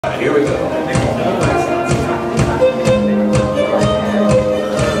Here we go.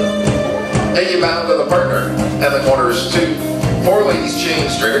 And you bow to the partner, and the corners 2. 4 ladies chain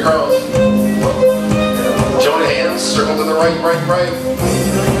straight across. Join hands, circle to the right, right, right.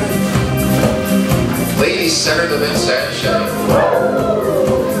 Ladies center the mid sachet.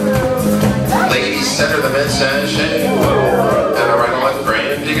 Ladies center the mid sachet. And a right and left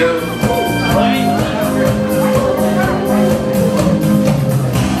grand you go.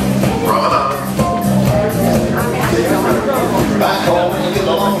 Back home and you get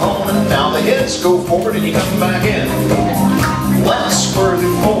along home, and now the hips go forward and you come back in. Left square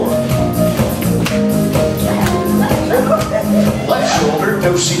through 4. Left shoulder,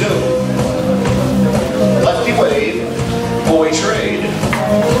 do-si-do. Lefty wave, boy trade.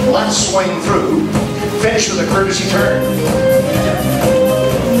 Left swing through, finish with a courtesy turn.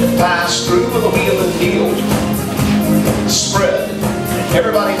 Pass through with a wheel and deal. Spread.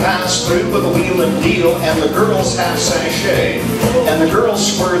 Everybody pass through with a wheel and deal, and the girls half sachet, and the girls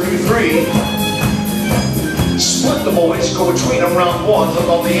square through 3. Split the boys, go between them round 1, hook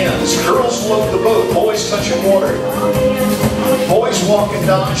on the ends. Girls float the boat, boys touching water. Boys walk and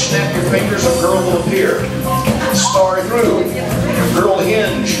dodge, snap your fingers, a girl will appear. Star through, girl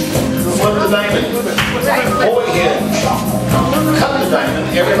hinge, flip the diamond, boy hinge, cut the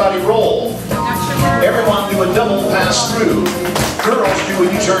diamond, everybody roll. Everyone do a double pass through. Girls do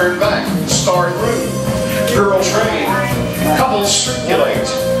a U-turn back, star through. Girl trade. Couples circulate.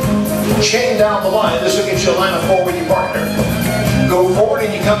 Chain down the line. This will get you a line of 4 with your partner. Go forward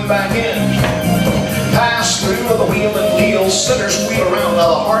and you come back in. Pass through with a wheel and deal. Sinners wheel around. Now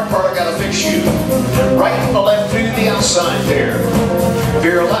the hard part I gotta fix you. Right and the left through the outside there.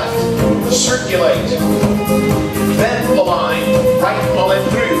 Veer left. Circulate. Bend the line. Right and the left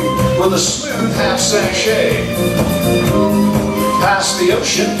through. With a smooth half sachet. Past the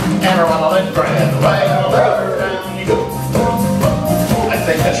ocean and around the left grand. Right on the left, down you go. I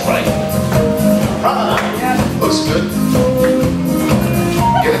think that's right. Looks good.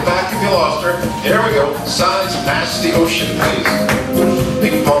 Get it back if you lost her. Here we go. Sides past the ocean, please.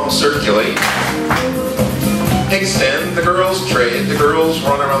 Big palm circulate. Extend. The girls trade. The girls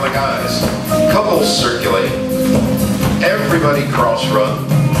run around the guys. Couples circulate. Everybody cross run.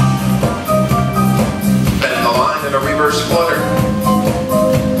 Bend the line in a reverse flutter.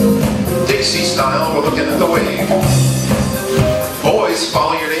 Dixie style, we're looking at the wave. Boys,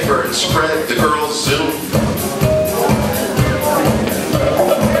 follow your neighbor and spread. The girls zoom.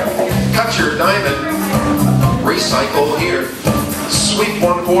 Cut your diamond. Recycle here. Sweep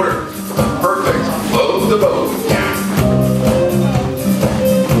 1/4. Perfect. Load the boat.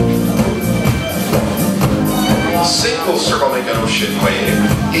 Single circle, make an ocean wave.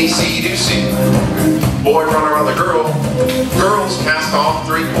 AC-doocy. Boy run around the girl. Girls cast off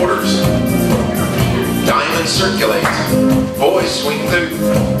 3/4. Diamond circulate. Boys swing through.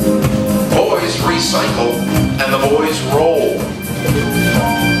 Boys recycle. And the boys roll.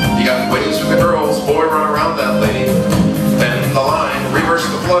 You got waves with the girls. Boy run around that lady. Bend the line. Reverse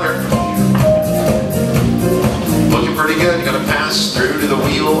the flutter. Looking pretty good. You're going to pass through to the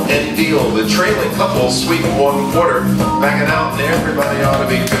wheel and deal. The trailing couple sweep 1/4. Back it out, and everybody ought to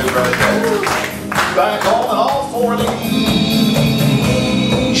be good right there. Back home and all 4 ladies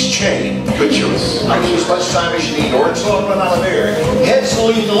chain. Good choice. I need as much time as you need, or it's going to run out of air. Heads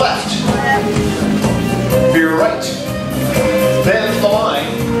lead to left. Veer right. Bend the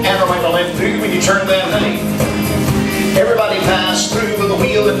line. And right to left through when you turn that honey. Everybody pass through with a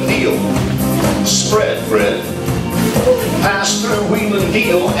wheel and deal. Spread, Fred. Pass through wheel and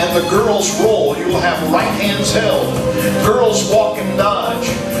deal, and the girls roll. You will have right hands held. Girls walk and dodge.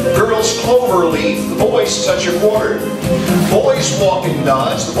 Girls clover leaf. The boys touch a 1/4. Boys walk and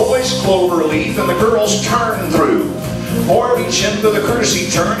dodge. The boys clover leaf, and the girls turn through. Or reach in with a courtesy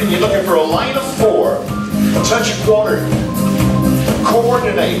turn, and you're looking for a line of 4. Touch a 1/4.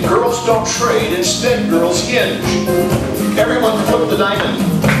 Coordinate. Girls don't trade. Instead, girls hinge. Everyone flip the diamond.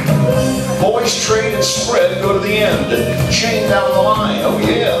 Boys trade and spread, go to the end. Chain down the line, oh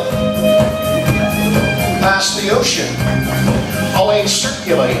yeah. Past the ocean. Away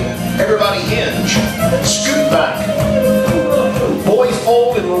circulate. Everybody hinge. Scoot back. Boy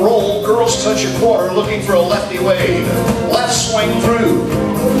fold and roll. Girls touch a 1/4, looking for a lefty wave. Left swing through.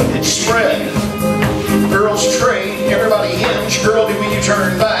 Spread. Girls trade. Everybody hinge. Girl, do when you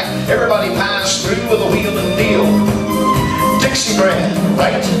turn back. Everybody pass through with a wheel and deal. Dixie grand,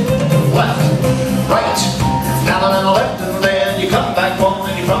 right, left, right, down and left, and then you come back home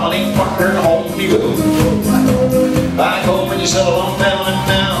and you probably partner and home you go. Back home and you settle on down and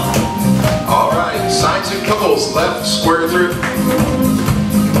down. All right, side 2 couples, left square through.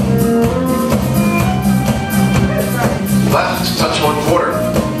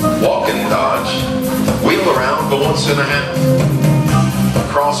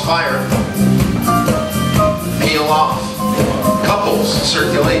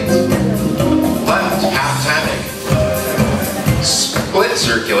 circulate. Left, half tag. Split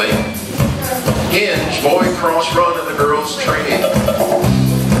circulate. Hinge, boy cross run and the girls trade.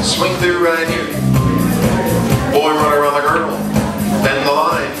 Swing through right here. Boy run around the girdle. Bend the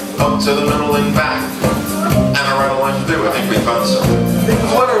line up to the middle and back. And a right line through. I think we found some.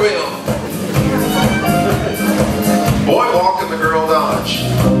 Flutter wheel. Boy walk and the girl dodge.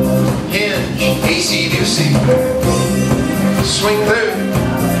 Hinge, AC-doocy. Swing through.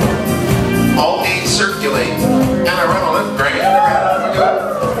 All eight circulate. And a right on left, grand around we go.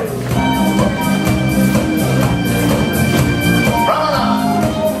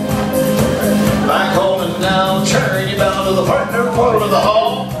 Back home and now, turn you bound to the partner quarter of the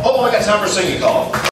hall. Oh, I got time for singing call.